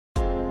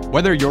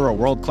Whether you're a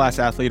world-class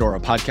athlete or a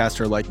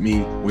podcaster like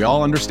me, we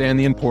all understand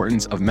the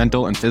importance of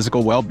mental and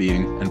physical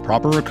well-being and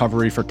proper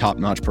recovery for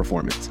top-notch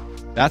performance.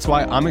 That's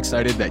why I'm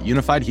excited that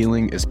Unified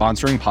Healing is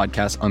sponsoring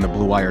podcasts on the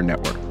Blue Wire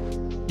Network.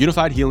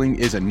 Unified Healing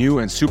is a new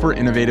and super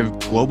innovative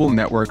global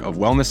network of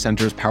wellness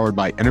centers powered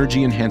by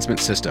Energy Enhancement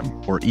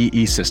System, or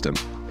EE System.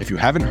 If you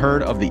haven't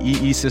heard of the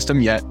EE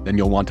System yet, then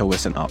you'll want to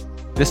listen up.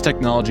 This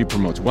technology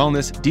promotes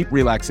wellness, deep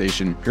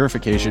relaxation,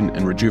 purification,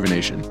 and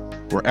rejuvenation.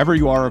 Wherever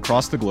you are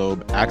across the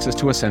globe, access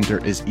to a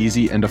center is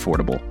easy and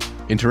affordable.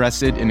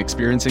 Interested in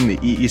experiencing the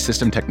EE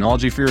System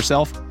technology for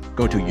yourself?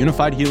 Go to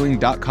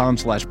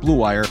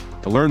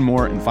unifiedhealing.com/bluewire to learn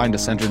more and find a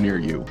center near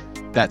you.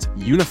 That's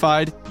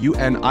unified,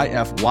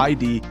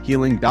 UNIFYD,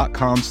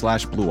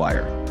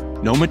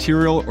 healing.com/bluewire. No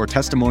material or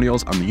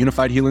testimonials on the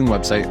Unified Healing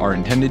website are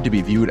intended to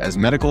be viewed as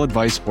medical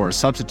advice or a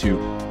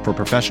substitute for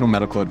professional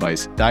medical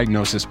advice,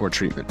 diagnosis, or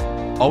treatment.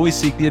 Always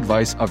seek the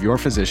advice of your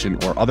physician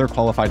or other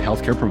qualified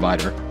healthcare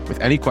provider with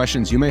any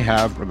questions you may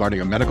have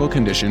regarding a medical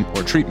condition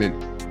or treatment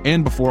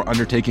and before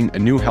undertaking a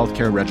new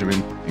healthcare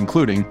regimen,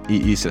 including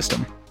EE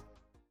System.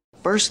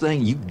 First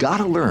thing you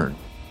gotta learn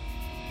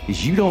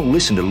is you don't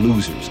listen to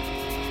losers,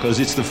 because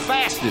it's the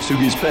fastest who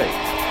gets paid.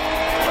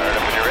 Fire it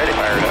up when you're ready.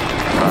 Fire it up.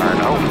 Fire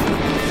it up.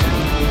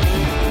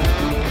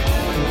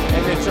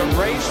 And it's a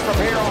race from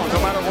here on, no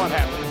matter what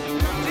happens.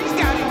 He's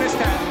got him this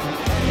time.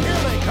 Here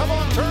they come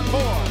on turn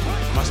 4.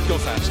 Must go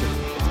faster.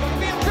 It's going to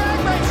be a drag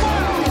race.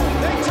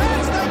 They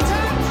touch.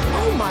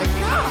 Oh my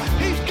God.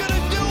 He's going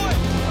to do it.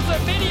 It's a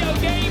video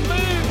game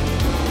move.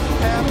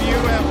 Have you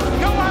ever?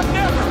 No, I've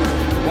never.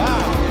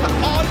 Wow.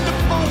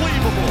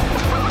 Unbelievable.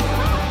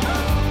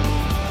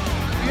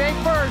 You ain't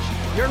first,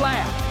 you're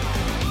last.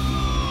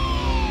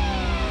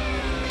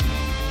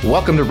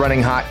 Welcome to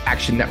Running Hot,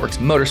 Action Network's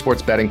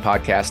motorsports betting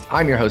podcast.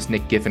 I'm your host,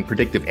 Nick Giffen,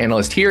 predictive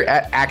analyst here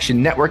at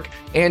Action Network.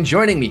 And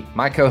joining me,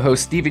 my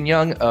co-host, Stephen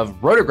Young of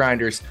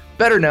RotoGrinders,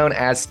 better known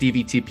as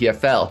Stevie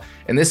TPFL.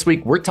 And this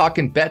week, we're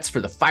talking bets for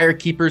the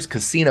FireKeepers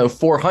Casino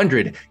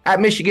 400 at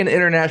Michigan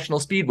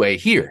International Speedway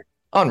here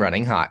on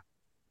Running Hot.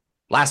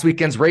 Last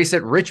weekend's race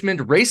at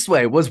Richmond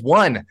Raceway was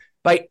won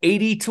by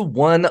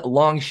 80-1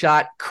 long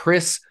shot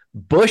Chris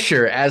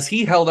Buescher as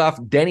he held off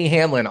Denny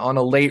Hamlin on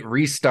a late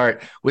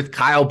restart, with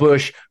Kyle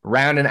Busch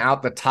rounding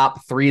out the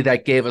top three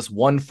that gave us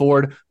one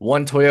Ford,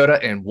 one Toyota,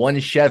 and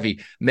one Chevy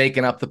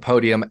making up the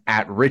podium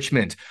at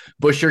Richmond.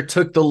 Buescher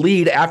took the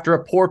lead after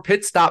a poor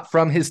pit stop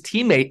from his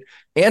teammate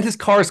and his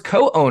car's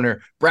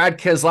co-owner, Brad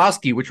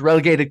Keselowski, which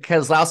relegated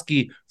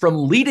Keselowski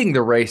from leading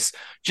the race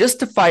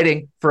just to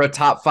fighting for a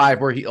top 5,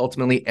 where he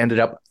ultimately ended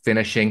up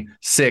finishing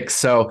 6th.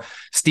 So,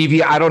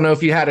 Stevie, I don't know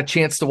if you had a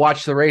chance to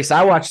watch the race.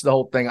 I watched the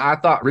whole thing. I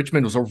thought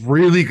Richmond was a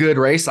really good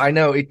race. I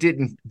know it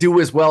didn't do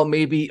as well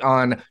maybe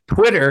on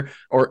Twitter,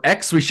 or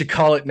X we should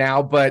call it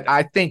now, but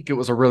I think it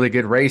was a really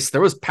good race.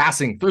 There was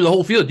passing through the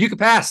whole field. You could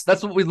pass.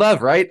 That's what we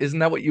love, right? Isn't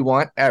that what you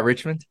want at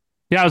Richmond?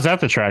 Yeah, I was at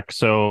the track.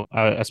 So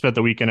I spent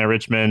the weekend at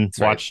Richmond, That's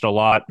watched a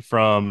lot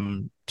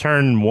from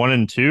turn 1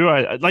 and 2.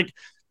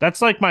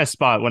 That's like my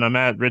spot when I'm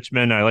at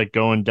Richmond. I like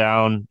going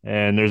down,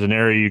 and there's an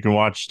area you can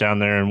watch down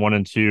there in 1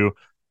 and 2,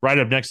 right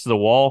up next to the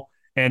wall.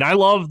 And I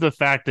love the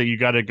fact that you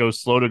got to go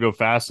slow to go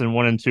fast in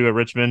 1 and 2 at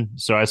Richmond.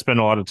 So I spend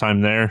a lot of time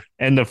there.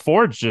 And the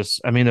Fords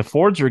the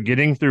Fords were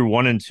getting through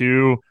 1 and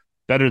 2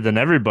 better than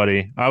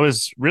everybody. I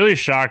was really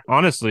shocked,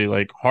 honestly.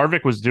 Like,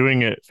 Harvick was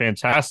doing it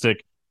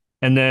fantastic,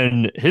 and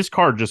then his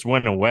car just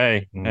went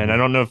away. And I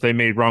don't know if they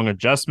made wrong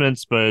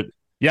adjustments, but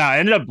yeah, I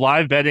ended up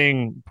live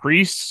betting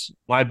Priest,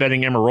 live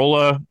betting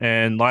Amarola,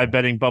 and live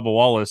betting Bubba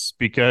Wallace,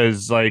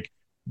 because like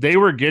they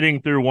were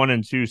getting through 1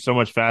 and 2 so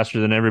much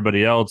faster than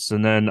everybody else.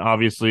 And then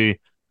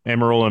obviously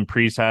Amarola and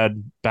Priest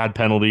had bad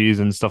penalties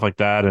and stuff like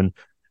that. And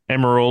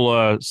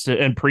Amarola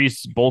and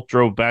Priest both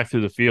drove back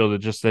through the field. It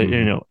just,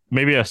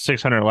 maybe a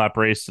 600 lap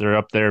race, they're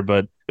up there,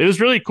 but it was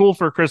really cool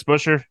for Chris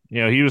Buescher.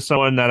 He was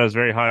someone that I was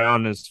very high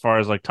on as far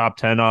as like top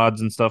 10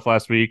 odds and stuff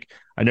last week.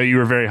 I know you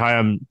were very high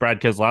on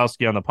Brad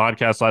Keselowski on the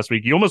podcast last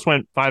week. You almost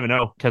went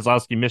 5-0.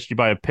 Keselowski missed you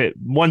by a pit.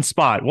 One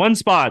spot,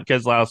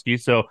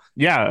 Keselowski. So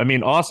yeah,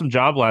 awesome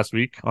job last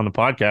week on the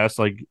podcast,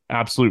 like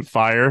absolute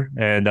fire.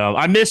 And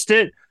I missed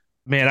it.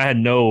 Man, I had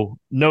no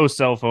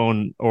cell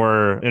phone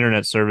or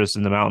internet service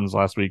in the mountains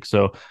last week.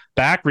 So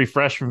back,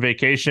 refreshed from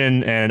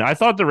vacation, and I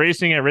thought the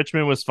racing at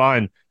Richmond was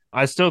fine.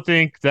 I still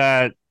think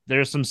that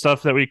there's some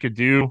stuff that we could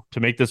do to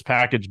make this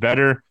package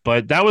better,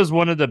 but that was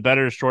one of the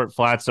better short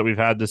flats that we've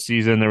had this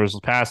season. There was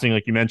passing,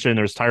 like you mentioned,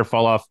 there was tire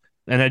fall off.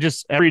 And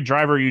every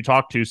driver you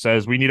talk to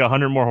says we need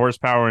 100 more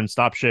horsepower and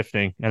stop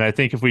shifting. And I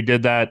think if we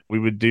did that, we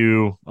would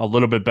do a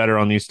little bit better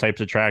on these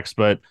types of tracks.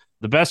 But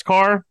the best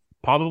car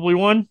probably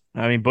won.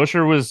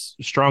 Buescher was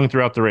strong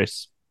throughout the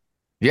race.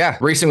 Yeah,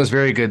 racing was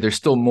very good. There's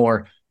still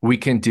more we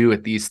can do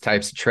at these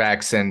types of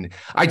tracks. And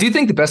I do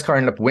think the best car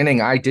ended up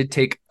winning. I did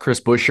take Chris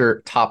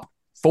Buescher top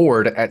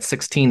Ford at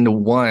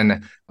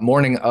 16-1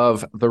 morning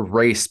of the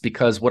race,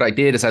 because what I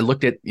did is I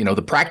looked at,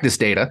 the practice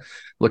data,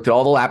 looked at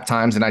all the lap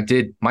times, and I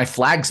did my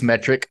flags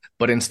metric,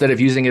 but instead of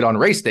using it on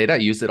race data, I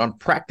used it on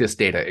practice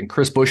data. And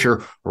Chris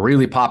Buescher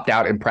really popped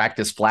out in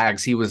practice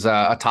flags. He was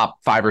a top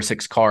 5 or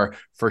 6 car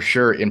for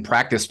sure in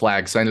practice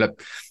flags. So I ended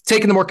up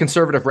taking the more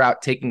conservative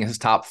route, taking his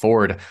top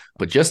Ford,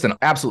 but just an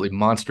absolutely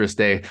monstrous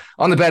day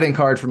on the betting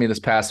card for me this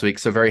past week.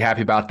 So very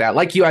happy about that.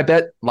 Like you, I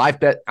live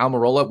bet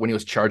Almirola when he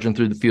was charging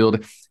through the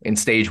field in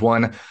stage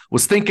 1.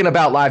 Was thinking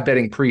about live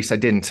betting Priest. I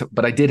didn't,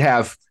 but I did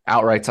have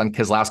outrights on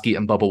Keselowski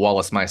and Bubba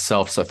Wallace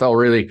myself. So I felt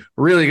really,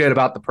 really good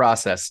about the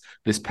process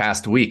this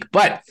past week.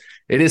 But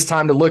it is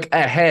time to look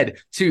ahead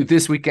to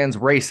this weekend's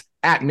race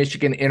at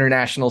Michigan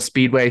International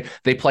Speedway.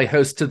 They play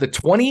host to the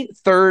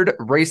 23rd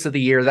race of the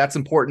year. That's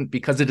important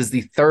because it is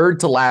the third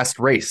to last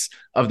race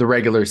of the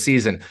regular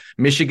season.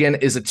 Michigan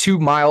is a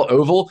 2-mile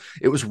oval.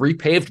 It was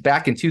repaved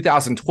back in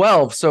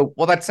 2012. So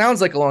while that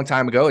sounds like a long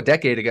time ago, a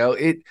decade ago,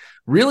 it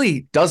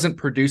really doesn't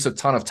produce a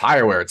ton of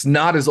tire wear. It's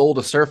not as old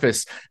a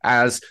surface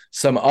as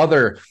some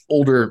other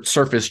older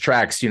surface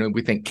tracks.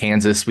 We think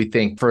Kansas, we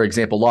think, for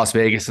example, Las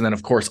Vegas, and then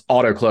of course,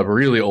 Auto Club,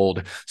 really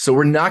old. So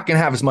we're not going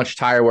to have as much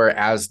tire wear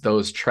as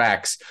those tracks.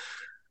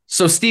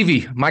 So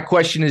Stevie, my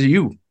question is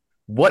you,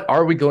 what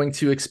are we going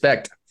to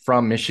expect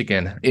from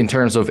Michigan in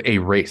terms of a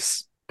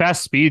race?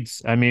 Fast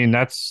speeds. I mean,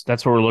 that's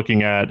what we're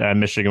looking at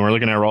Michigan. We're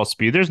looking at raw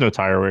speed. There's no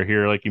tire wear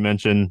here. Like you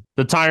mentioned,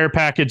 the tire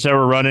package that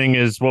we're running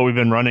is what we've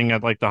been running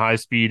at like the high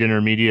speed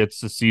intermediates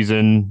this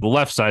season, the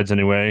left sides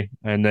anyway.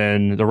 And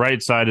then the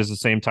right side is the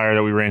same tire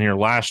that we ran here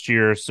last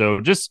year. So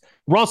just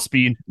raw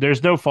speed,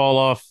 there's no fall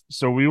off.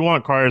 So we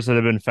want cars that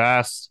have been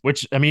fast,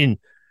 which, I mean,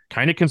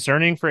 kind of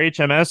concerning for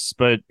HMS,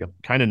 but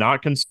kind of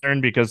not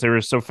concerned because they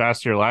were so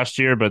fast here last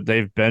year, but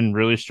they've been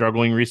really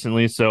struggling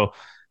recently. So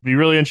be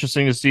really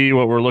interesting to see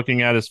what we're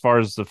looking at as far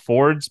as the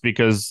Fords,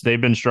 because they've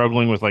been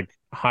struggling with like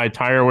high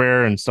tire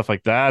wear and stuff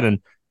like that.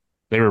 And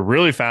they were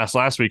really fast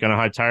last week on a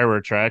high tire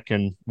wear track,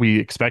 and we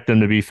expect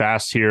them to be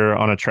fast here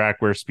on a track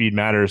where speed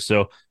matters.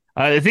 So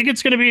I think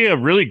it's going to be a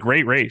really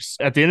great race.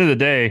 At the end of the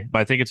day,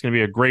 I think it's going to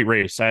be a great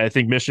race. I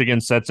think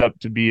Michigan sets up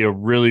to be a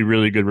really,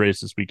 really good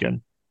race this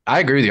weekend. I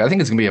agree with you. I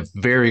think it's going to be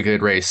a very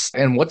good race.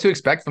 And what to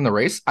expect from the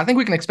race? I think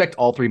we can expect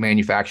all 3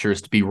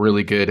 manufacturers to be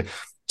really good.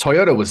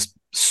 Toyota was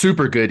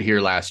super good here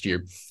last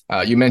year.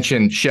 You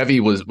mentioned Chevy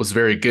was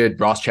very good.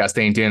 Ross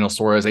Chastain, Daniel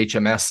Suarez,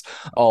 HMS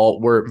all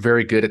were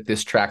very good at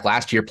this track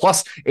last year.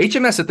 Plus,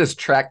 HMS at this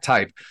track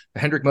type,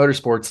 Hendrick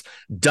Motorsports,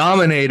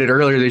 dominated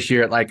earlier this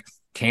year at like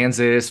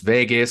Kansas,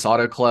 Vegas,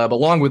 Auto Club,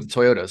 along with the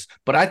Toyotas.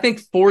 But I think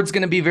Ford's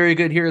going to be very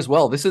good here as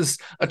well. This is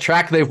a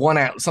track they've won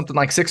at something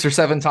like 6 or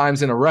 7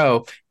 times in a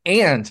row.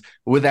 And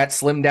with that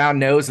slim down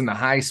nose and the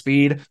high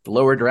speed, the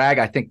lower drag,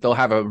 I think they'll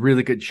have a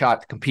really good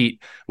shot to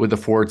compete with the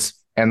Fords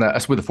and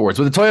with the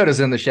Toyotas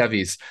and the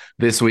Chevys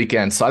this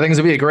weekend. So I think it's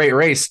going to be a great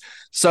race.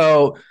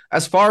 So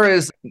as far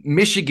as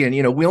Michigan,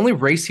 we only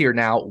race here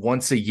now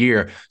once a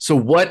year. So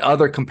what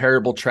other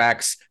comparable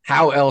tracks,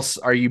 how else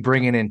are you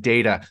bringing in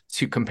data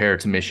to compare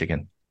to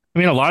Michigan? I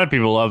mean, a lot of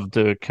people love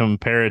to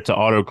compare it to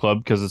Auto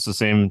Club because it's the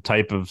same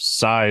type of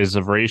size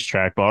of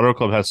racetrack, but Auto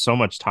Club has so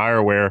much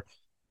tire wear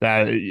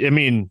that, I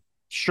mean,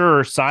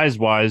 sure,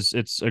 size-wise,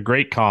 it's a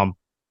great comp,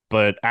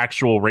 but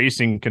actual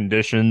racing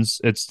conditions,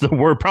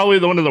 we're probably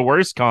one of the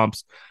worst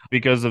comps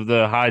because of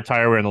the high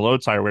tire wear and the low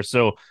tire wear.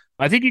 So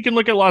I think you can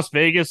look at Las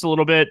Vegas a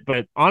little bit,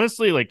 but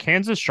honestly, like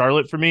Kansas,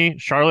 Charlotte for me,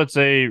 Charlotte's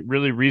a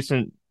really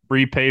recent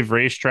repaved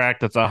racetrack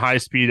that's a high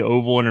speed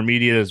oval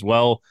intermediate as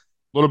well,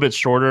 a little bit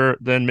shorter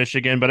than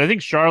Michigan, but I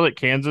think Charlotte,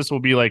 Kansas will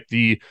be like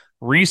the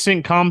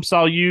recent comps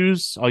I'll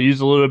use. I'll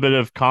use a little bit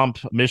of comp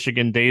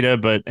Michigan data,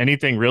 but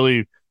anything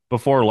really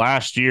before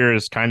last year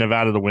is kind of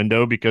out of the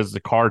window because the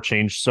car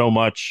changed so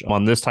much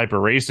on this type of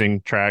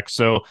racing track.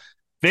 So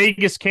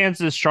Vegas,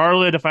 Kansas,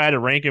 Charlotte, if I had to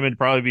rank them, it'd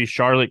probably be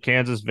Charlotte,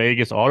 Kansas,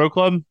 Vegas, Auto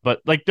Club.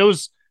 But like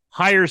those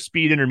higher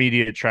speed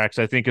intermediate tracks,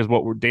 I think is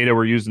what data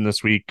we're using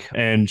this week.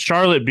 And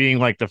Charlotte being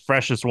like the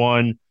freshest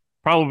one,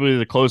 probably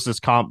the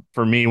closest comp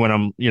for me when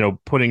I'm,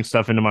 putting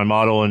stuff into my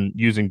model and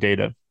using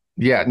data.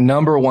 Yeah,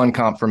 number one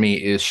comp for me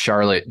is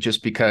Charlotte,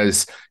 just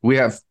because we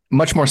have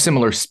much more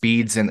similar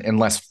speeds and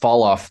less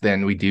fall off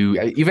than we do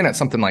even at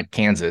something like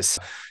Kansas.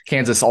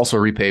 Kansas also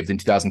repaved in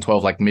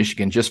 2012, like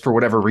Michigan, just for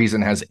whatever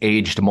reason has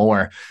aged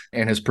more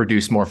and has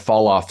produced more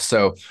fall off.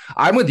 So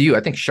I'm with you. I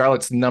think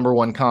Charlotte's number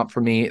one comp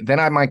for me. Then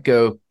I might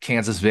go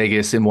Kansas,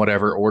 Vegas in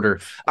whatever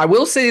order. I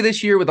will say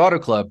this year with Auto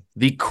Club,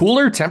 the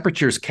cooler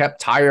temperatures kept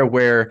tire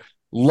wear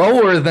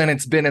lower than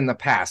it's been in the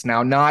past.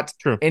 Now, not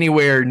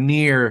anywhere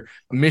near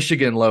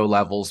Michigan low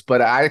levels,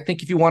 but I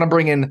think if you want to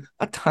bring in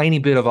a tiny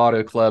bit of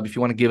Auto Club, if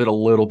you want to give it a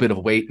little bit of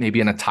weight,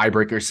 maybe in a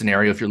tiebreaker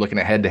scenario, if you're looking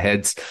at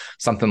head-to-heads,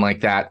 something like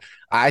that,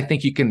 I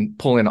think you can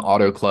pull in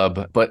Auto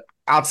Club. But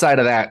outside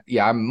of that,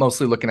 yeah, I'm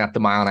mostly looking at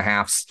the 1.5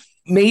 miles.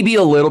 Maybe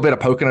a little bit of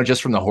Pocono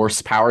just from the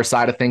horsepower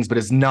side of things, but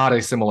it's not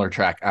a similar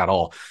track at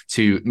all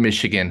to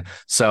Michigan.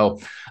 So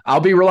I'll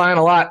be relying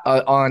a lot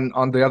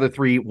on the other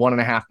 3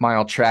 1.5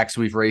 mile tracks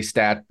we've raced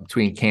at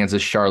between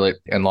Kansas, Charlotte,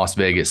 and Las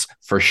Vegas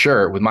for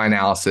sure with my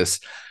analysis.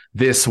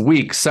 this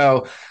week.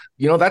 So,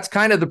 that's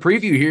kind of the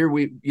preview here.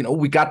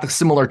 We got the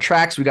similar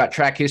tracks. We got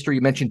track history.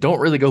 You mentioned don't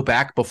really go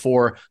back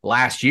before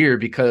last year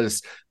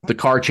because the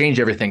car changed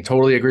everything.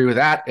 Totally agree with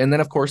that. And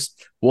then, of course,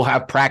 we'll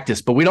have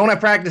practice, but we don't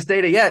have practice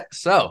data yet.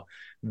 So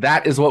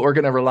that is what we're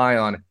going to rely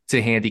on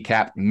to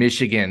handicap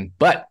Michigan.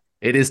 But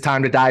it is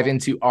time to dive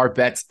into our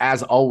bets.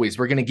 As always,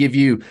 we're going to give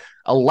you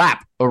a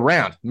lap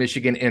around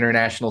Michigan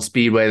International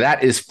Speedway.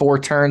 That is 4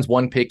 turns,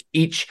 1 pick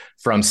each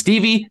from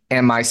Stevie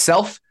and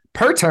myself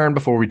per turn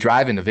before we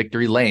drive into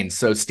victory lane.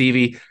 So,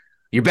 Stevie,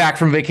 you're back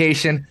from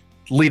vacation.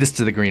 Lead us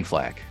to the green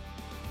flag.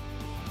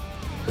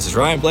 This is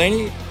Ryan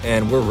Blaney,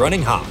 and we're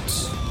running hot.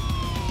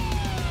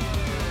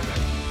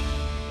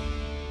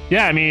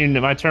 Yeah, I mean,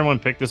 my turn 1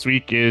 pick this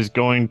week is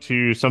going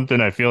to something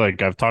I feel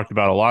like I've talked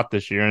about a lot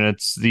this year, and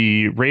it's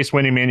the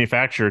race-winning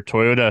manufacturer,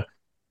 Toyota,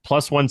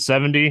 plus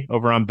 170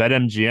 over on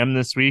BetMGM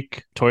this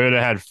week.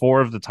 Toyota had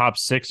 4 of the top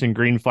 6 in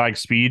green flag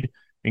speed,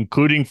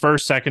 including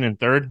first, second, and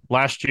third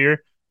last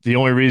year. The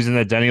only reason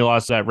that Denny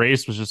lost that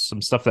race was just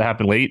some stuff that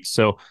happened late.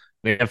 So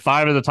they have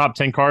 5 of the top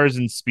 10 cars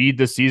in speed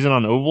this season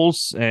on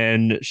ovals,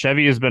 and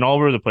Chevy has been all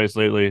over the place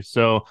lately.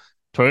 So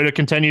Toyota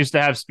continues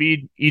to have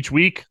speed each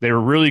week. They were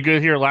really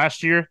good here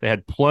last year. They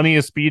had plenty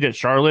of speed at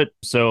Charlotte.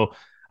 So,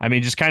 I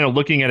mean, just kind of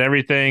looking at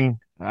everything,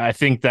 I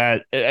think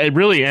that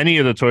really any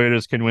of the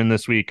Toyotas can win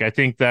this week. I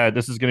think that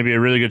this is going to be a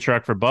really good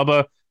track for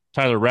Bubba,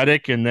 Tyler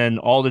Reddick, and then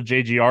all the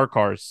JGR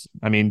cars.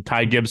 I mean,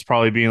 Ty Gibbs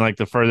probably being like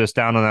the furthest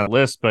down on that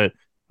list, but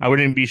I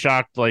wouldn't be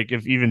shocked like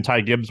if even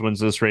Ty Gibbs wins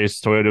this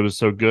race. Toyota was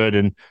so good.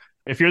 And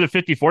if you're the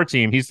 54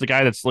 team, he's the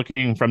guy that's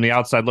looking from the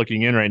outside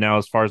looking in right now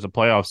as far as the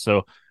playoffs.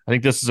 So I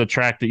think this is a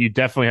track that you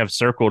definitely have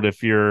circled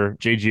if you're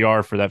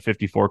JGR for that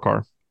 54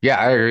 car. Yeah,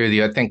 I agree with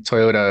you. I think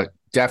Toyota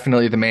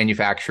definitely the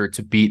manufacturer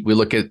to beat. We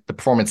look at the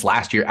performance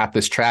last year at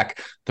this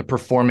track, the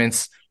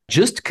performance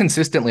just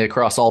consistently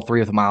across all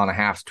 3 of the 1.5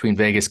 miles between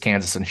Vegas,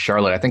 Kansas, and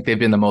Charlotte. I think they've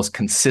been the most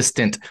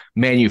consistent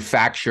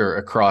manufacturer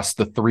across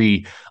the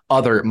 3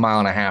 other 1.5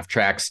 mile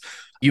tracks.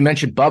 You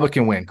mentioned Bubba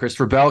can win,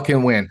 Christopher Bell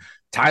can win,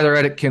 Tyler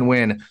Reddick can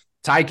win.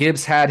 Ty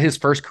Gibbs had his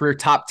first career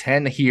top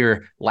 10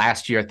 here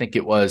last year, I think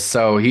it was.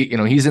 So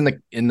he's in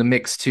the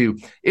mix too.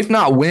 If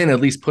not win, at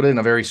least put in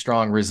a very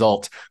strong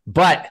result.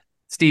 But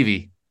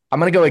Stevie, I'm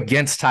going to go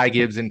against Ty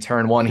Gibbs in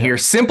turn 1 here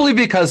simply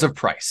because of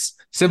price.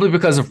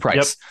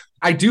 Yep.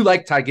 I do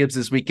like Ty Gibbs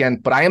this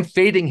weekend, but I am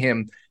fading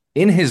him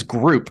in his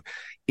group.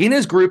 In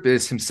his group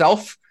is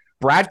himself,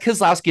 Brad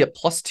Keselowski at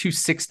plus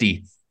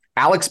 260,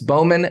 Alex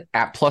Bowman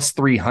at plus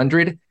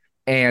 300,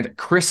 and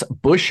Chris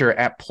Buescher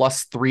at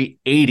plus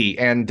 380.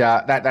 And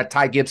that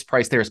Ty Gibbs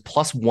price there is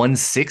plus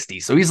 160.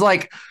 So he's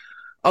like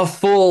a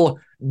full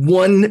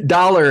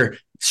 $1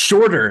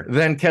 shorter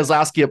than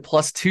Keselowski at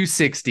plus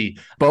 260.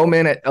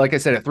 Bowman at, like I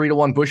said, at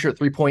 3-1, Buescher at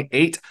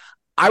 3.8.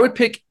 I would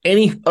pick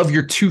any of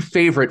your 2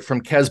 favorite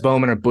from Kes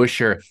Bowman or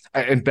Buescher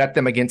and bet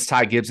them against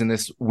Ty Gibbs in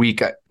this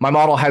week. My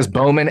model has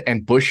Bowman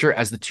and Buescher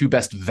as the 2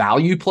 best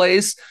value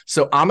plays.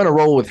 So I'm going to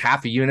roll with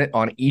half a unit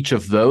on each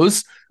of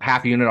those,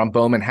 half a unit on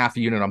Bowman, half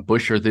a unit on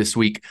Buescher this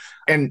week.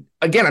 And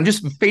again, I'm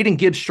just fading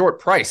Gibbs short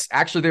price.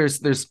 Actually,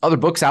 there's other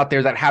books out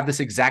there that have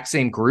this exact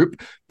same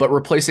group, but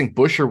replacing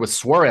Buescher with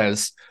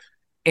Suarez.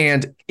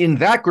 And in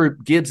that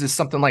group, Gibbs is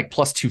something like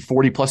plus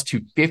 240, plus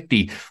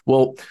 250.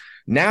 Well,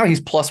 now he's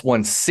plus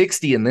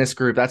 160 in this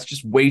group. That's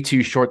just way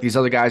too short. These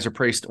other guys are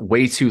priced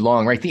way too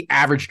long, right? The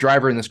average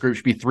driver in this group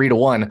should be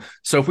 3-1.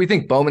 So if we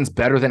think Bowman's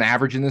better than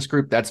average in this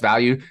group, that's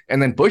value.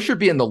 And then Buescher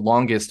being the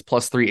longest,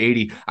 plus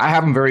 380. I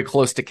have him very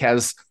close to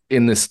Kes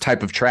in this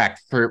type of track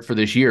for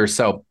this year.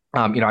 So,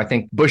 I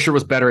think Buescher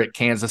was better at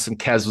Kansas and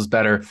Kes was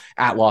better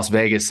at Las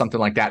Vegas, something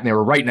like that. And they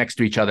were right next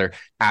to each other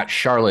at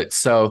Charlotte.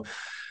 So,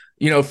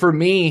 for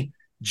me,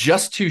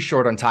 just too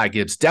short on Ty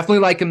Gibbs. Definitely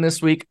like him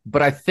this week,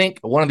 but I think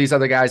one of these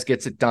other guys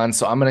gets it done.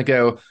 So I'm going to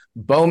go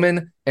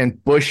Bowman and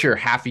Buescher,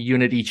 half a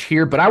unit each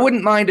here. But I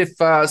wouldn't mind if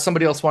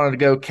somebody else wanted to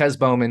go Kes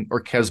Bowman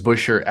or Kes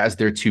Buescher as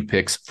their 2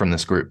 picks from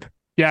this group.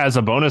 Yeah, as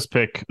a bonus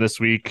pick this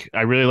week,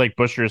 I really like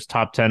Buescher's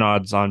top 10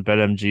 odds on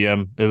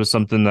BetMGM. It was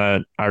something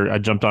that I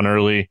jumped on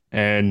early.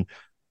 And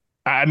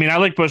I mean, I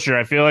like Buescher.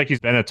 I feel like he's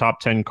been a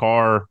top 10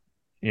 car,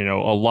 a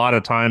lot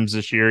of times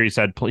this year. He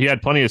had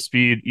plenty of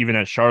speed even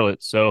at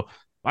Charlotte. So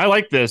I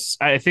like this.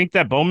 I think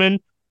that Bowman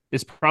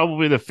is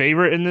probably the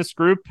favorite in this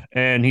group,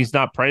 and he's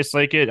not priced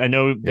like it. I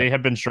know they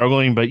have been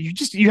struggling, but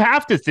you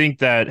have to think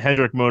that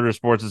Hendrick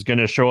Motorsports is going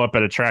to show up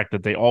at a track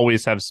that they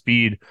always have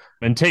speed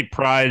and take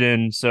pride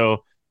in.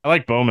 So I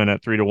like Bowman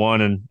at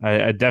 3-1, and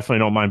I definitely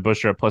don't mind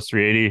Buescher at plus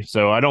 380.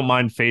 So I don't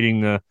mind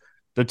fading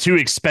the 2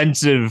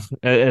 expensive,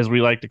 as we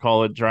like to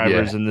call it,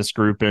 drivers in this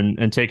group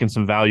and taking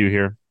some value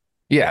here.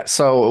 Yeah.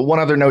 So one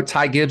other note,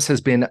 Ty Gibbs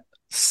has been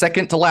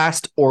second to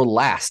last or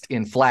last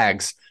in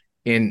flags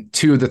in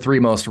 2 of the 3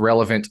 most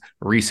relevant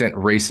recent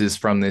races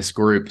from this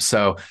group.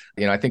 So,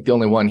 I think the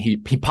only one he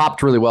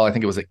popped really well, I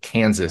think it was at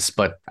Kansas,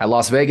 but at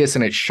Las Vegas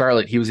and at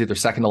Charlotte, he was either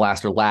second to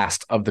last or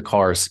last of the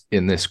cars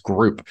in this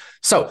group.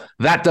 So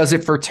that does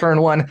it for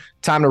turn 1.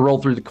 Time to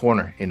roll through the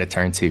corner into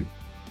turn 2.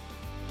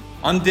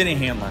 I'm Denny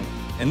Hamlin,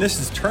 and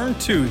this is turn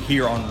 2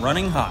 here on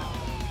Running Hot.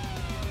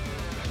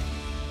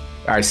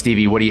 All right,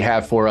 Stevie, what do you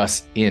have for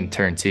us in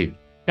turn 2?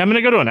 I'm going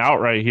to go to an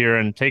outright here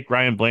and take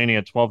Ryan Blaney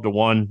at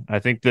 12-1. I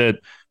think that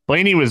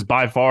Blaney was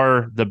by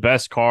far the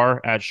best car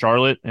at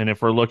Charlotte. And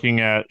if we're looking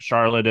at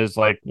Charlotte as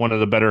like one of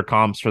the better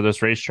comps for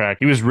this racetrack,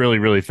 he was really,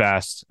 really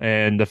fast.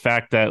 And the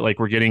fact that like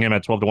we're getting him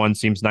at 12-1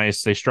 seems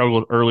nice. They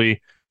struggled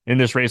early in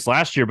this race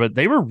last year, but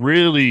they were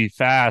really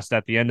fast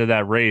at the end of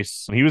that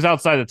race. He was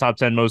outside the top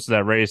 10 most of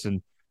that race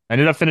and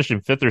ended up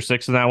finishing 5th or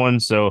 6th in that one.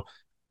 So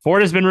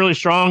Ford has been really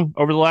strong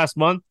over the last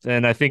month,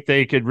 and I think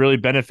they could really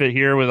benefit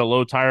here with a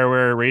low tire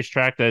wear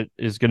racetrack that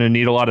is going to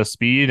need a lot of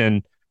speed.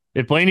 And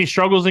if Blaney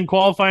struggles in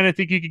qualifying, I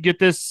think you could get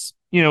this,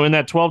 in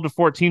that 12 to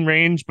 14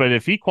 range. But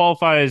if he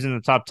qualifies in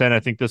the top 10, I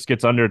think this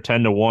gets under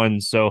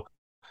 10-1. So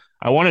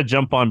I want to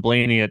jump on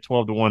Blaney at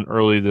 12-1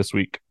 early this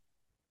week.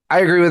 I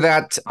agree with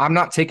that. I'm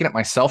not taking it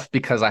myself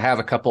because I have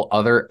a couple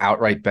other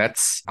outright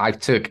bets. I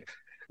took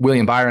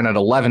William Byron at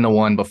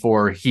 11-1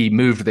 before he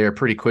moved there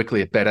pretty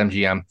quickly at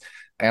BetMGM.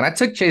 And I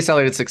took Chase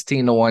Elliott at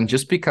 16-1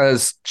 just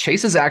because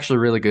Chase is actually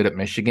really good at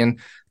Michigan.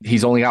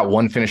 He's only got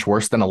one finish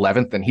worse than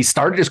 11th, and he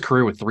started his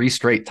career with 3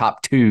 straight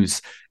top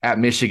 2s at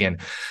Michigan.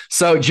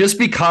 So just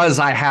because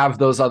I have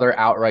those other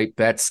outright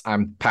bets,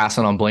 I'm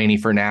passing on Blaney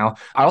for now.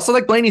 I also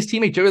like Blaney's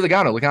teammate, Joey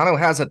Logano. Logano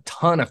has a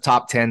ton of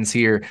top 10s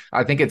here.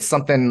 I think it's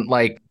something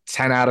like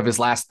 10 out of his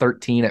last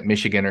 13 at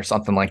Michigan or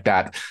something like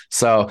that.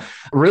 So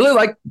really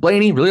like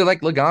Blaney, really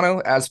like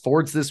Logano as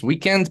Fords this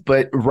weekend.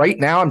 But right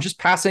now I'm just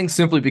passing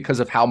simply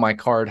because of how my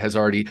card has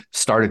already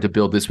started to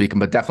build this weekend,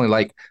 but definitely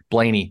like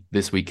Blaney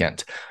this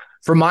weekend.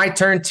 For my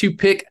turn 2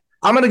 pick,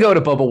 I'm going to go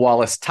to Bubba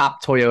Wallace,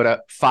 top Toyota,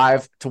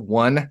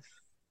 5-1.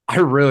 I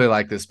really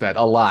like this bet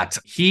a lot.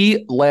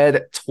 He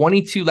led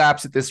 22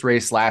 laps at this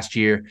race last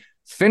year,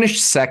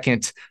 finished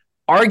 2nd,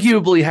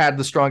 arguably had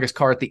the strongest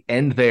car at the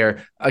end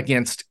there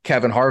against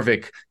Kevin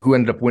Harvick, who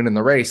ended up winning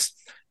the race.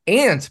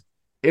 And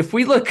if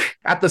we look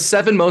at the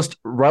 7 most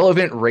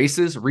relevant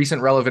races,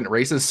 recent relevant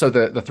races, so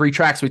the 3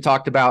 tracks we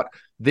talked about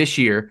this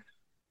year,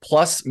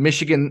 plus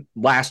Michigan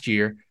last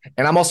year,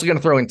 and I'm also going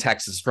to throw in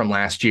Texas from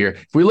last year.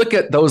 If we look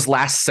at those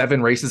last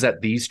 7 races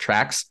at these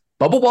tracks,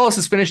 Bubba Wallace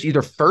has finished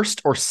either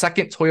 1st or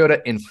 2nd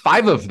Toyota in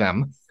 5 of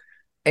them.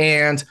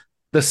 And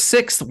the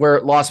 6th, where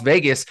at Las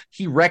Vegas,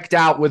 he wrecked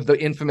out with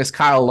the infamous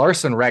Kyle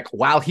Larson wreck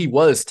while he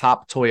was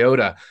top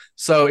Toyota.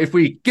 So if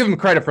we give him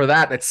credit for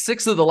that, that's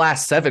 6 of the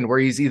last 7 where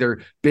he's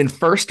either been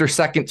 1st or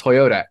 2nd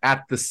Toyota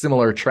at the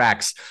similar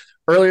tracks.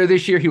 Earlier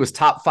this year, he was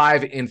top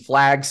 5 in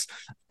flags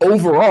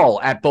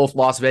overall at both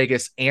Las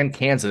Vegas and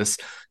Kansas.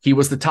 He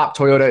was the top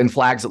Toyota in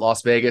flags at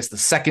Las Vegas, the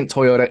 2nd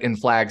Toyota in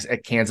flags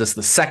at Kansas,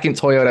 the 2nd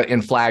Toyota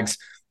in flags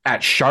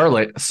at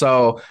Charlotte.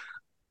 So,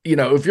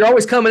 if you're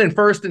always coming in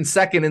 1st and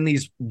 2nd in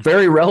these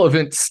very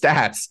relevant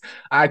stats,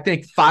 I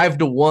think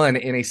 5-1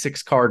 in a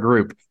 6-car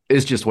group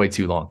is just way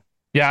too long.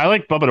 Yeah, I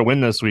like Bubba to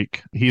win this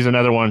week. He's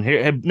another one.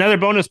 Here, another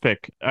bonus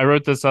pick. I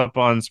wrote this up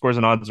on Scores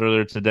and Odds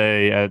earlier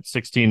today at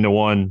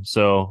 16-1.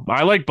 So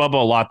I like Bubba a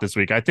lot this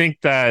week. I think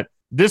that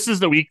this is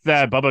the week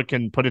that Bubba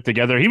can put it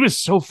together. He was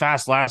so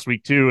fast last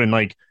week too,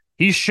 and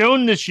he's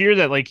shown this year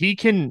that he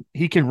can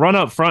run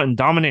up front and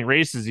dominate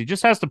races. He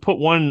just has to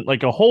put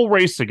a whole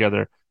race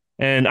together.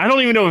 And I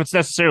don't even know if it's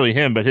necessarily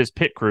him, but his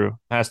pit crew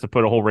has to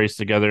put a whole race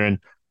together. And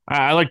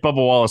I like Bubba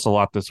Wallace a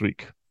lot this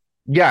week.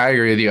 Yeah, I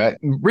agree with you.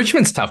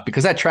 Richmond's tough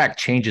because that track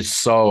changes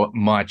so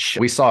much.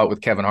 We saw it with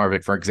Kevin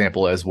Harvick, for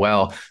example, as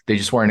well. They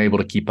just weren't able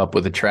to keep up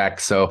with the track.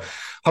 So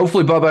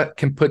hopefully Bubba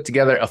can put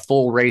together a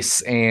full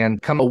race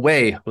and come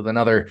away with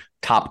another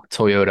top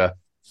Toyota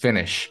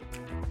finish.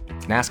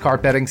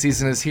 NASCAR betting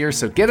season is here,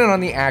 so get in on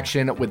the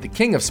action with the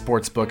king of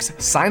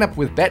sportsbooks. Sign up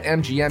with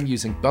BetMGM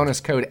using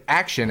bonus code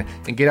ACTION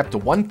and get up to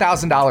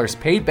 $1,000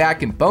 paid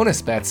back in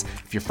bonus bets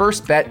if your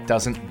first bet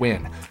doesn't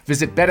win.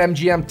 Visit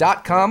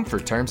BetMGM.com for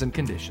terms and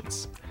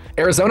conditions.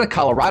 Arizona,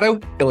 Colorado,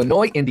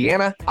 Illinois,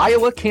 Indiana,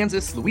 Iowa,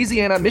 Kansas,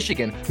 Louisiana,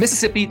 Michigan,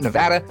 Mississippi,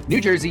 Nevada, New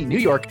Jersey, New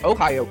York,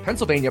 Ohio,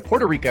 Pennsylvania,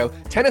 Puerto Rico,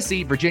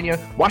 Tennessee,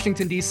 Virginia,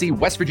 Washington, D.C.,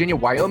 West Virginia,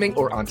 Wyoming,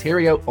 or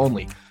Ontario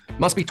only.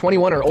 Must be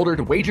 21 or older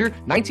to wager,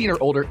 19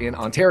 or older in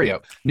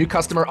Ontario. New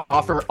customer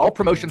offer. All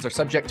promotions are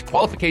subject to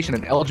qualification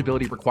and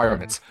eligibility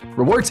requirements.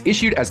 Rewards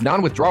issued as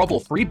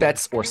non-withdrawable free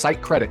bets or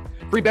site credit.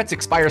 Free bets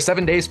expire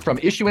 7 days from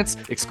issuance.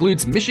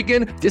 Excludes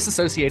Michigan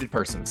disassociated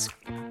persons.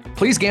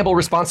 Please gamble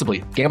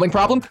responsibly. Gambling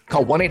problem?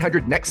 Call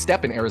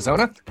 1-800-NEXT-STEP in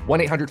Arizona,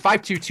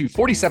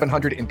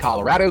 1-800-522-4700 in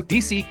Colorado,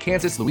 D.C.,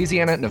 Kansas,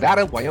 Louisiana,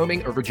 Nevada,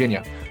 Wyoming, or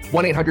Virginia.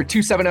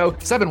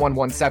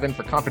 1-800-270-7117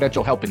 for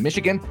confidential help in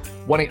Michigan.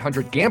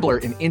 1-800-GAMBLER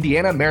in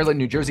Indiana, Maryland,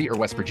 New Jersey, or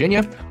West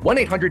Virginia.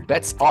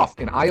 1-800-BETS-OFF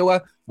in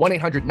Iowa.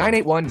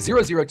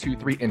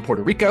 1-800-981-0023 in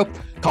Puerto Rico.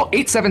 Call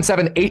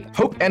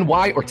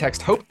 877-8-HOPE-NY or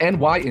text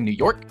HOPE-NY in New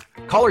York.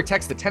 Call or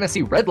text the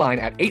Tennessee Red Line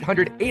at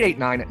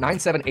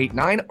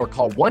 800-889-9789 or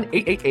call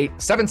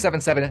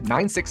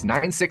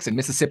 1-888-777-9696 in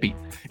Mississippi.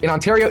 In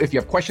Ontario, if you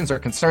have questions or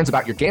concerns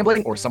about your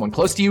gambling or someone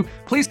close to you,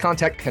 please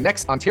contact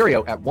Connects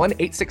Ontario at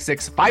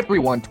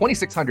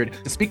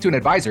 1-866-531-2600 to speak to an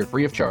advisor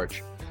free of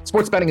charge.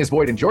 Sports betting is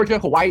void in Georgia,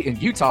 Hawaii,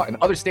 and Utah, and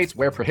other states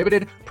where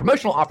prohibited.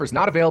 Promotional offers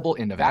not available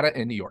in Nevada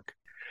and New York.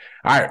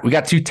 All right, we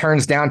got 2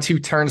 turns down, 2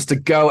 turns to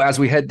go as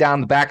we head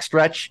down the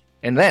backstretch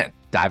and then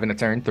dive into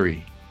turn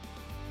 3.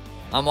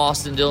 I'm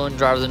Austin Dillon,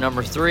 driver of the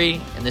number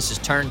 3, and this is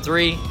turn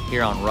 3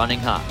 here on Running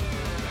Hot.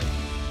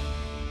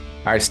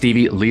 All right,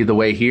 Stevie, lead the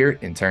way here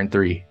in turn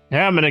 3.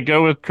 Yeah, I'm going to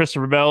go with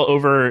Christopher Bell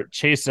over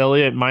Chase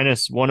Elliott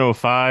minus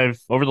 105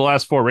 over the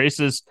last 4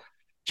 races.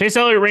 Chase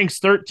Elliott ranks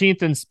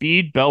 13th in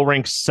speed. Bell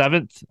ranks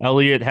 7th.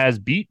 Elliott has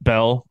beat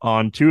Bell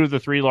on 2 of the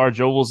 3 large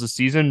ovals this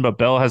season, but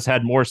Bell has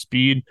had more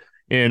speed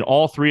in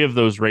all 3 of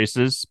those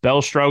races.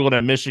 Bell struggled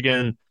at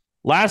Michigan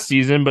last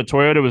season, but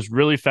Toyota was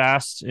really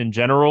fast in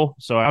general,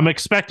 so I'm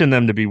expecting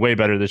them to be way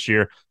better this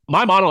year.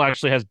 My model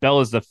actually has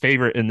Bell as the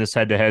favorite in this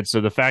head-to-head, so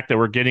the fact that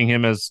we're getting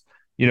him as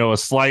a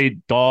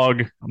slight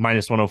dog,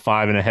 minus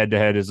 105, and a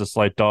head-to-head is a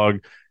slight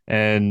dog.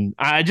 And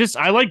I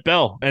like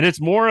Bell. And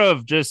it's more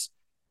of just,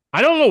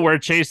 I don't know where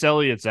Chase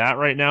Elliott's at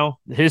right now.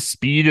 His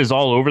speed is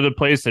all over the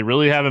place. They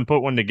really haven't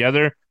put one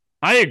together.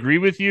 I agree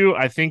with you.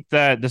 I think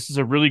that this is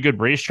a really good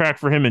racetrack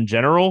for him in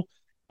general.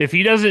 If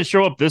he doesn't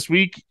show up this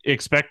week,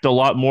 expect a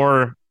lot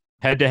more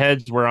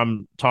head-to-heads where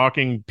I'm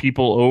talking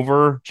people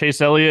over Chase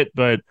Elliott.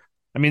 But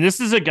I mean, this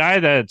is a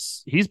guy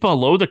he's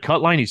below the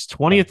cut line. He's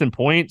 20th in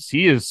points.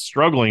 He is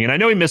struggling. And I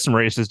know he missed some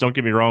races, don't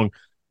get me wrong,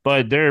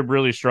 but they're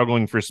really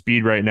struggling for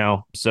speed right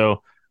now.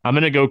 So I'm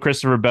going to go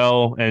Christopher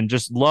Bell and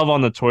just love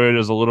on the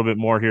Toyotas a little bit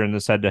more here in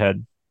this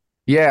head-to-head.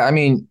 Yeah, I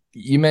mean,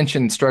 you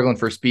mentioned struggling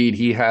for speed.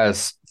 He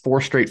has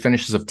 4 straight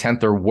finishes of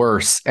 10th or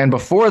worse. And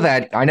before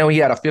that, I know he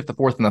had a 5th, a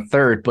 4th, and a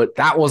 3rd, but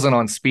that wasn't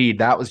on speed.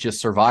 That was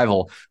just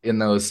survival in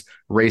those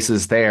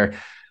races there.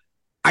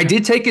 I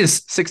did take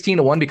his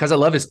 16-1 because I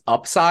love his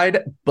upside,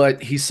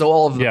 but he's so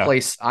all over the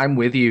place. I'm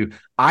with you.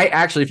 I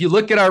actually, if you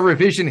look at our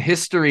revision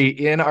history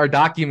in our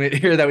document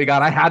here that we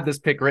got, I had this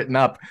pick written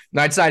up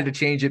and I decided to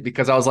change it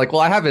because I was like,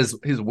 well, I have his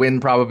win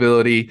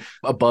probability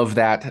above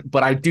that,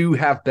 but I do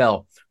have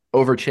Bell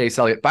over Chase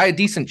Elliott by a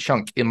decent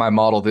chunk in my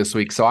model this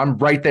week. So I'm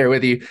right there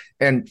with you.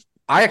 And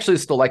I actually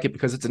still like it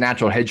because it's a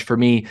natural hedge for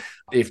me.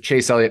 If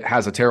Chase Elliott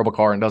has a terrible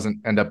car and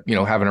doesn't end up,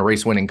 having a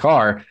race winning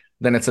car,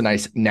 then it's a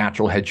nice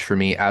natural hedge for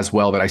me as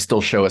well that I still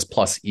show as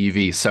plus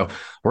EV. So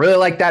really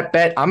like that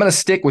bet. I'm going to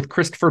stick with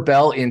Christopher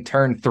Bell in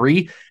turn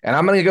 3, and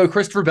I'm going to go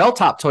Christopher Bell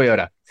top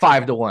Toyota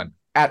 5-1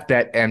 at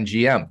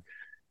BetMGM. If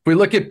we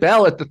look at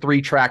Bell at the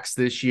 3 tracks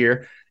this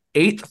year,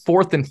 8th,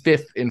 4th, and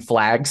 5th in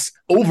flags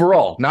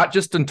overall, not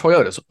just in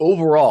Toyotas,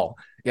 overall,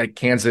 like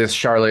Kansas,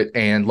 Charlotte,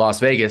 and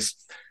Las Vegas.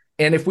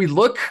 And if we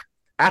look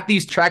at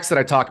these tracks that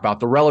I talk about,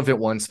 the relevant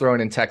ones,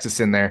 throwing in Texas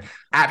in there,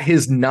 at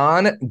his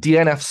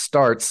non-DNF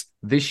starts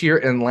this year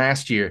and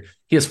last year,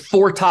 he has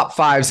 4 top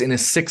 5s in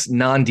his 6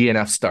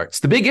 non-DNF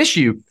starts. The big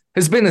issue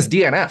has been his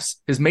DNFs,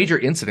 his major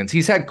incidents.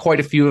 He's had quite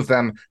a few of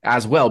them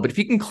as well, but if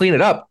he can clean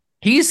it up,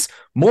 he's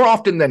more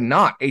often than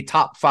not a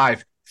top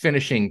 5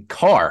 finishing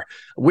car,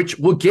 which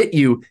will get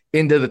you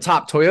into the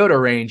top Toyota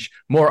range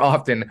more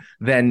often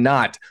than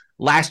not.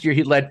 Last year,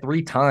 he led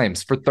 3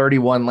 times for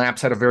 31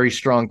 laps, had a very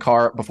strong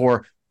car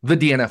before the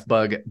DNF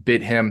bug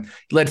bit him.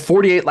 He led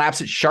 48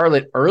 laps at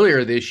Charlotte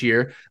earlier this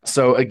year.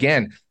 So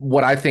again,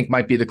 what I think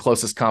might be the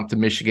closest comp to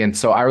Michigan.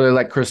 So I really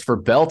like Christopher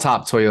Bell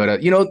top Toyota.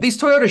 These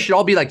Toyotas should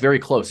all be like very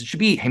close. It should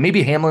be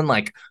maybe Hamlin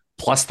like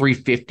plus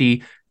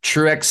 350,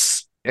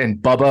 Truex and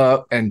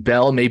Bubba and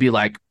Bell maybe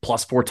like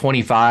plus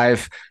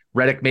 425,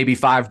 Reddick maybe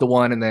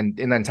 5-1,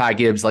 and then Ty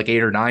Gibbs like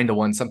 8 or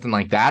 9-1, something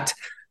like that.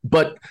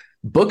 But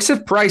books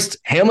have priced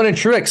Hamlin and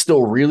Truex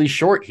still really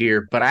short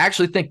here. But I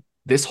actually think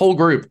this whole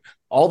group,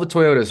 all the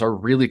Toyotas are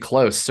really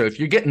close. So if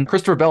you're getting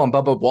Christopher Bell and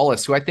Bubba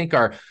Wallace, who I think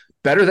are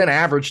better than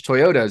average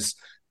Toyotas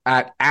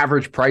at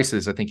average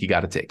prices, I think you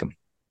got to take them.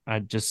 I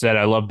just said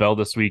I love Bell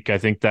this week. I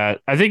think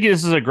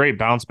this is a great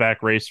bounce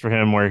back race for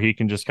him where he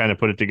can just kind of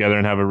put it together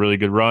and have a really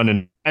good run.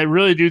 And I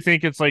really do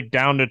think it's like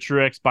down to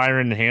Truex,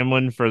 Byron, and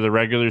Hamlin for the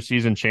regular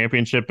season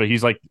championship, but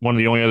he's like one of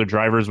the only other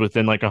drivers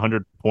within like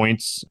 100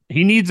 points.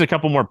 He needs a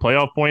couple more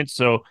playoff points.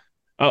 So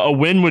a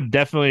win would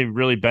definitely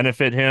really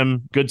benefit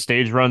him. Good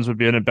stage runs would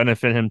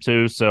benefit him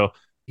too. So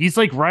he's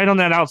like right on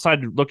that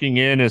outside looking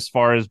in as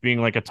far as being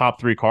like a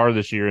top 3 car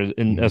this year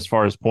as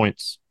far as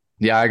points.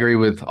 Yeah, I agree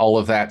with all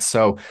of that.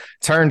 So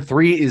turn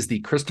 3 is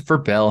the Christopher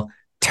Bell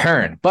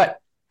turn. But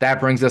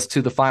that brings us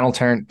to the final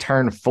turn,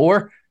 turn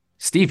 4.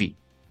 Stevie,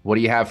 what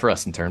do you have for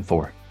us in turn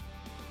 4?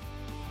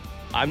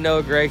 I'm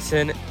Noah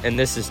Gregson, and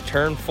this is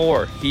turn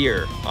 4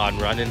 here on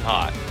Running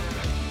Hot.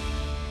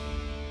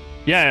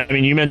 Yeah, I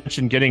mean, you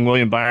mentioned getting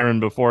William Byron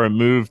before it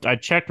moved. I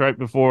checked right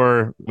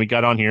before we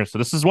got on here. So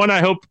this is one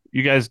I hope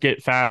you guys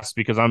get fast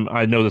because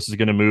I know this is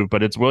going to move,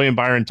 but it's William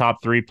Byron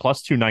top 3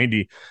 plus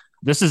 290.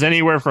 This is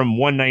anywhere from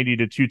 190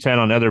 to 210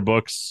 on other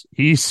books.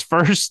 He's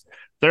first,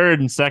 third,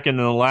 and second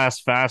in the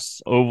last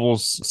fast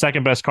ovals,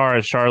 second best car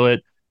at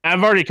Charlotte.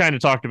 I've already kind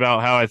of talked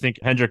about how I think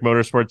Hendrick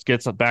Motorsports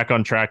gets back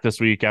on track this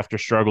week after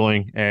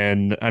struggling.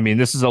 And I mean,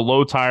 this is a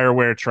low tire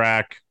wear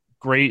track,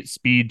 great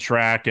speed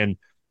track, and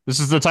this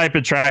is the type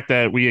of track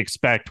that we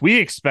expect. We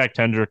expect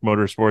Hendrick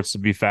Motorsports to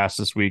be fast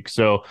this week.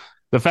 So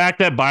the fact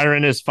that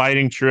Byron is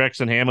fighting Truex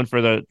and Hamlin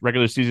for the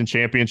regular season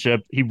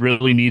championship, he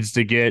really needs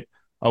to get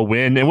a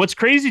win. And what's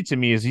crazy to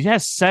me is he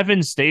has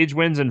 7 stage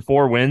wins and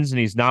 4 wins, and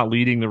he's not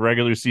leading the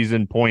regular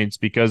season points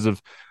because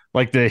of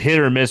like the hit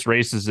or miss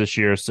races this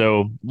year.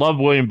 So love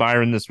William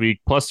Byron this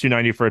week. Plus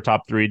 290 for a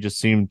top 3 just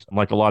seemed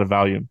like a lot of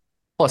value.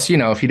 Plus,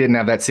 if he didn't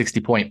have that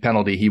 60-point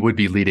penalty, he would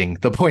be leading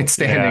the point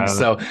standings.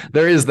 Yeah. So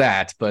there is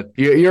that. But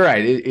you're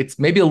right. It's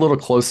maybe a little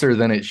closer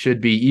than it should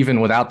be,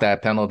 even without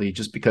that penalty,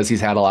 just because he's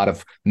had a lot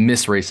of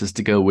miss races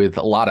to go with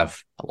a lot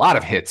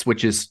of hits,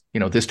 which is,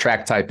 this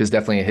track type is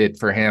definitely a hit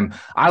for him.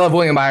 I love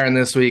William Byron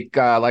this week.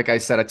 Like I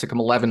said, I took him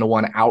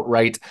 11-1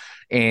 outright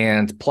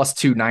and plus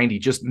 290,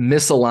 just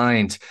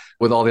misaligned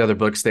with all the other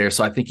books there.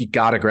 So I think you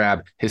got to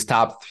grab his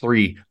top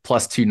 3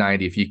 plus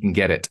 290 if you can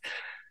get it.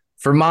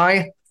 For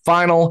my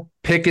final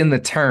pick in the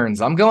turns,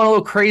 I'm going a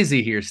little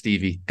crazy here,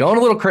 Stevie. Going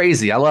a little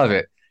crazy. I love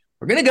it.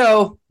 We're going to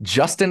go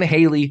Justin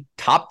Haley,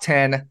 top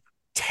 10,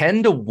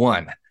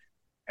 10-1.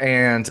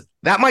 And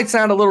that might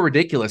sound a little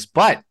ridiculous,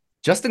 but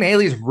Justin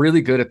Haley is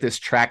really good at this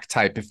track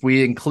type. If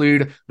we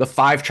include the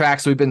 5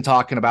 tracks we've been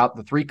talking about,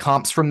 the 3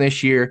 comps from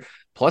this year,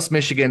 plus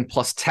Michigan,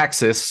 plus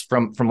Texas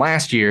from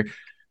last year,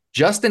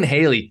 Justin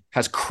Haley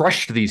has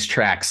crushed these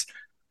tracks.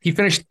 He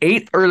finished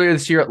 8th earlier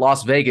this year at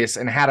Las Vegas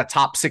and had a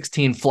top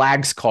 16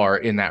 flags car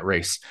in that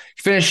race.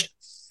 He finished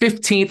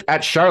 15th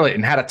at Charlotte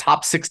and had a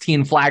top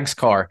 16 flags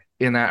car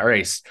in that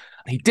race.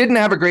 He didn't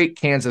have a great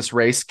Kansas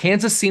race.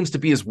 Kansas seems to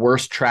be his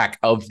worst track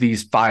of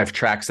these 5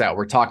 tracks that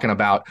we're talking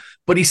about,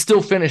 but he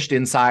still finished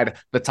inside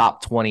the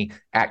top 20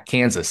 at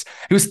Kansas.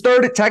 He was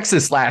 3rd at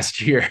Texas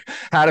last year,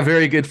 had a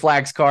very good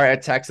flags car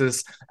at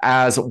Texas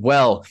as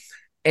well.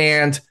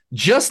 And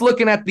just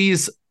looking at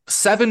these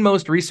 7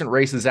 most recent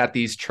races at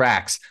these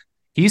tracks,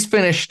 he's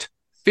finished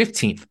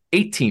 15th,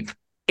 18th,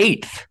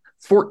 8th,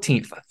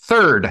 14th,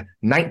 3rd,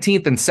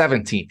 19th, and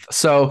 17th.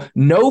 So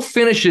no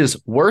finishes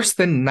worse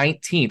than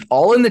 19th,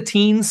 all in the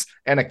teens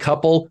and a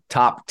couple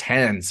top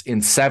 10s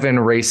in 7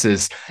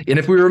 races. And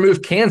if we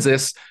remove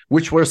Kansas,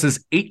 which was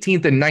his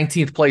 18th and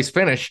 19th place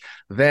finish,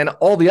 then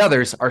all the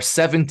others are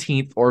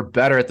 17th or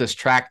better at this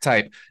track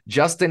type.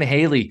 Justin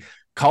Haley,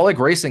 Colleague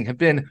Racing have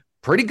been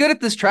pretty good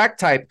at this track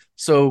type.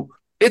 So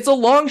it's a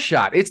long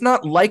shot. It's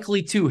not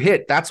likely to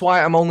hit. That's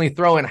why I'm only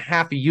throwing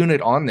half a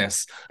unit on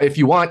this. If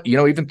you want,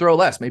 even throw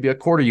less, maybe a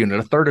quarter unit,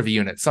 a third of a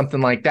unit,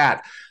 something like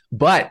that.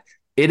 But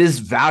it is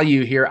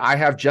value here. I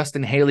have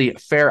Justin Haley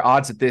fair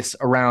odds at this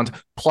around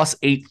plus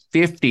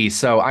 850.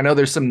 So I know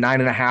there's some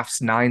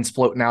 9.5s, 9s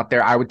floating out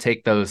there. I would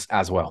take those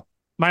as well.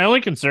 My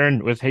only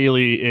concern with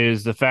Haley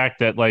is the fact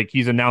that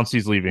he's announced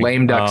he's leaving.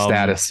 Lame duck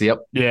status. Yep.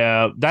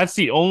 Yeah, that's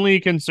the only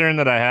concern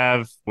that I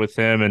have with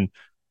him. And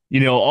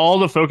all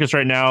the focus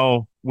right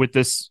now with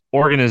this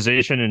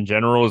organization in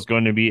general is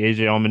going to be AJ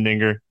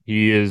Allmendinger.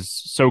 He is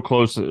so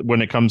close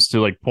when it comes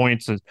to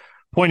points and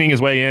pointing his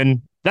way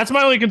in. That's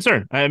my only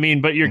concern. I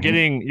mean, but you're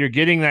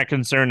getting that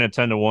concern at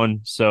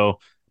 10-1. So,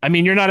 I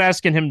mean, you're not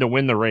asking him to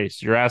win the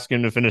race. You're asking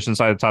him to finish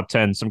inside the top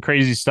 10. Some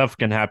crazy stuff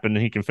can happen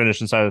and he can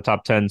finish inside the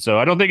top 10. So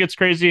I don't think it's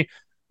crazy. I'm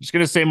just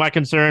going to say my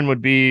concern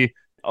would be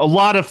a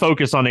lot of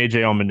focus on AJ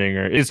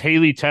Allmendinger. Is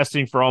Haley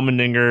testing for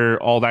Allmendinger,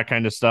 all that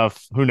kind of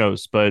stuff? Who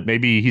knows? But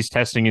maybe he's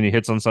testing and he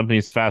hits on something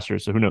he's faster.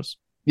 So who knows?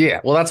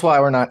 Yeah, well, that's why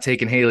we're not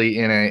taking Haley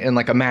in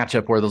a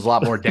matchup where there's a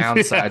lot more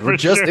downside.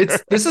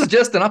 This is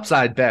just an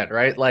upside bet,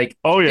 right?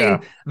 Oh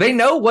yeah, they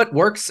know what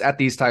works at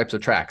these types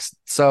of tracks.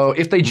 So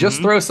if they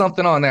just throw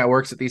something on that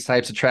works at these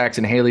types of tracks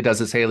and Haley does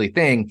his Haley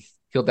thing,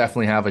 he'll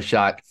definitely have a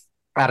shot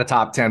at a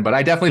top 10. But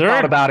I definitely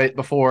thought about it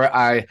before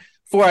I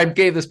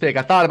gave this pick.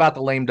 I thought about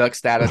the lame duck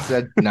status.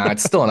 Said, nah,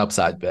 it's still an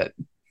upside bet.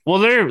 Well,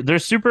 they're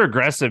super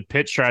aggressive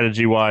pit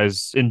strategy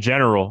wise in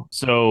general.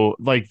 So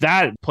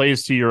that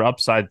plays to your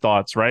upside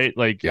thoughts, right?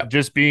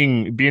 Just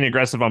being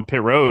aggressive on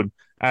pit road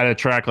at a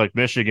track like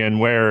Michigan,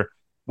 where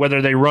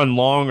whether they run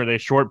long or they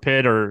short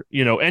pit or,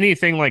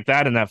 anything like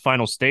that in that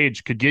final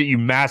stage could get you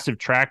massive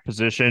track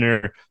position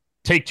or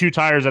take 2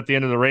 tires at the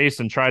end of the race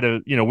and try to,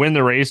 win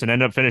the race and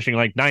end up finishing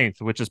 9th,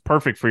 which is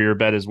perfect for your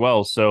bet as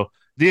well. So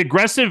the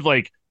aggressive,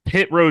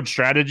 pit road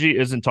strategy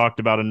isn't talked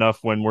about enough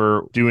when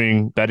we're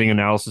doing betting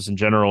analysis in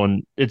general.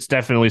 And it's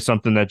definitely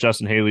something that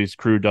Justin Haley's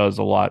crew does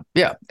a lot.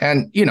 Yeah.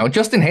 And,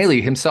 Justin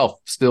Haley himself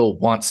still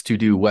wants to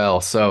do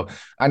well. So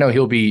I know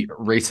he'll be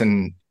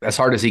racing as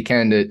hard as he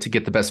can to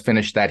get the best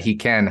finish that he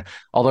can.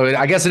 Although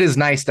I guess it is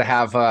nice to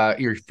have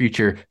your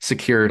future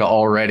secured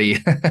already.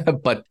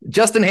 But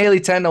Justin Haley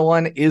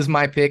 10-1 is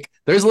my pick.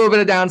 There's a little bit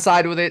of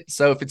downside with it.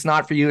 So if it's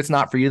not for you, it's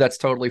not for you. That's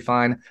totally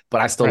fine.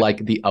 But I still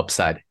like the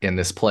upside in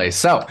this play.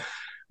 So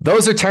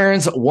those are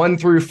turns 1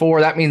 through 4.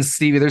 That means,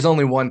 Stevie, there's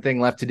only one thing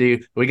left to do.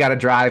 We got to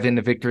drive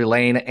into victory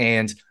lane,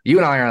 and you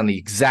and I are on the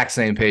exact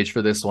same page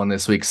for this one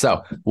this week.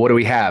 So what do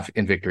we have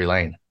in victory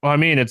lane? Well, I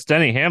mean, it's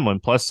Denny Hamlin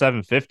plus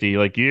 750.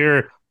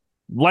 You're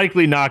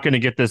likely not going to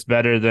get this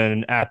better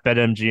than at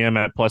BetMGM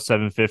at plus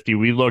 750.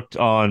 We looked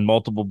on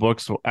multiple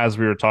books as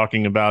we were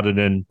talking about it,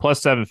 and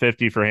plus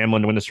 750 for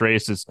Hamlin to win this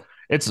race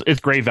it's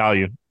great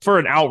value. For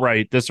an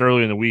outright this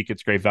early in the week,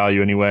 it's great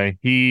value anyway.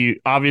 He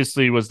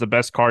obviously was the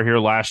best car here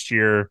last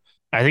year.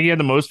 I think he had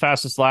the most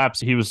fastest laps.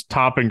 He was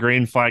top in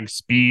green flag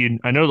speed.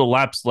 I know the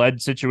laps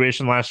led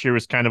situation last year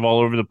was kind of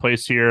all over the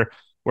place here,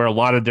 where a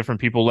lot of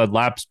different people led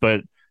laps.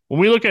 But when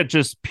we look at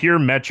just pure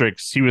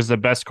metrics, he was the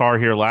best car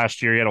here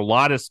last year. He had a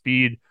lot of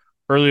speed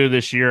earlier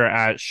this year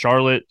at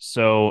Charlotte.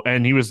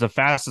 And he was the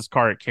fastest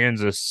car at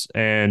Kansas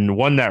and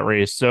won that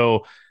race.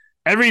 So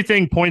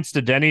everything points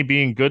to Denny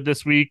being good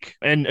this week.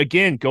 And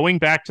again, going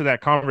back to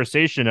that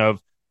conversation of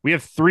we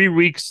have 3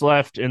 weeks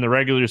left in the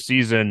regular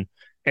season,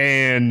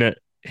 and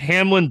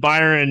Hamlin,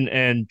 Byron,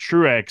 and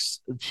Truex,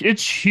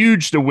 it's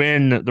huge to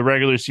win the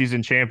regular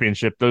season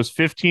championship. Those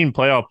 15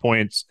 playoff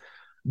points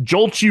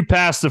jolts you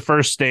past the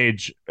first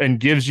stage and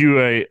gives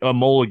you a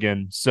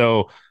mulligan.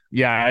 So,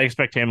 yeah, I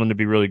expect Hamlin to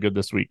be really good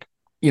this week.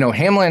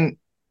 Hamlin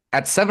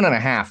at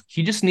 7.5,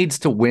 he just needs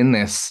to win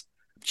this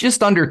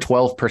just under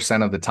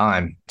 12% of the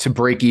time to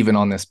break even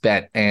on this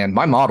bet. And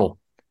my model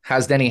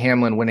has Denny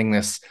Hamlin winning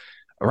this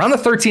around the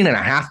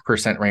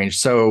 13.5% range.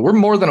 So we're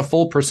more than a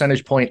full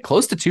percentage point,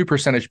 close to 2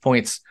 percentage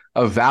points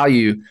of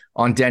value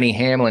on Denny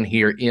Hamlin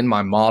here in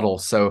my model.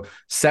 So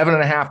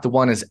 7.5 to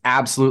 1 is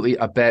absolutely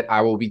a bet I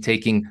will be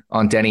taking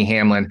on Denny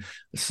Hamlin.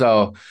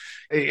 So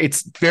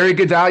it's very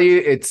good value.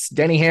 It's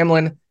Denny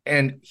Hamlin,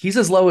 and he's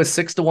as low as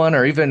 6 to 1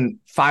 or even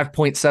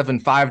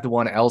 5.75 to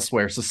 1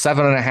 elsewhere. So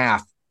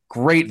 7.5,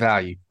 great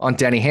value on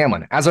Denny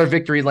Hamlin as our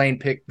victory lane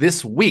pick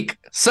this week.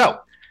 So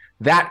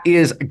that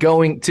is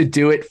going to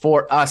do it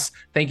for us.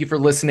 Thank you for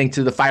listening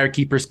to the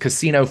FireKeepers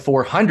Casino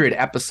 400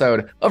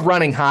 episode of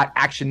Running Hot,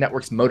 Action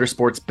Network's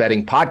motorsports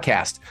betting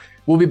podcast.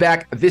 We'll be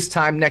back this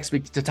time next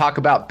week to talk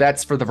about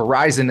bets for the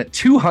Verizon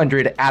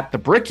 200 at the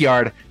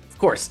Brickyard. Of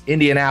course,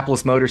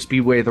 Indianapolis Motor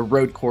Speedway, the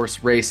road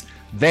course race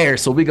there.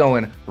 So we'll be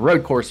going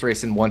road course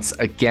racing once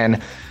again.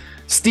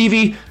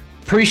 Stevie,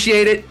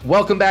 appreciate it.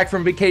 Welcome back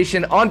from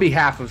vacation on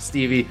behalf of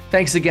Stevie.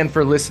 Thanks again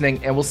for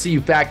listening, and we'll see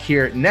you back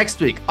here next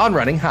week on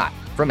Running Hot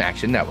from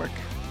Action Network.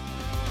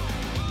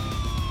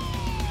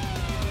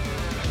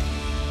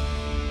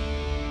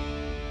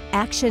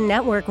 Action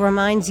Network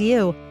reminds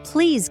you,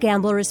 please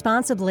gamble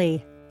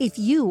responsibly. If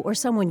you or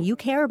someone you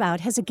care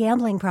about has a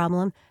gambling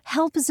problem,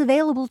 help is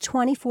available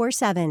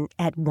 24/7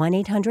 at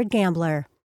 1-800-GAMBLER.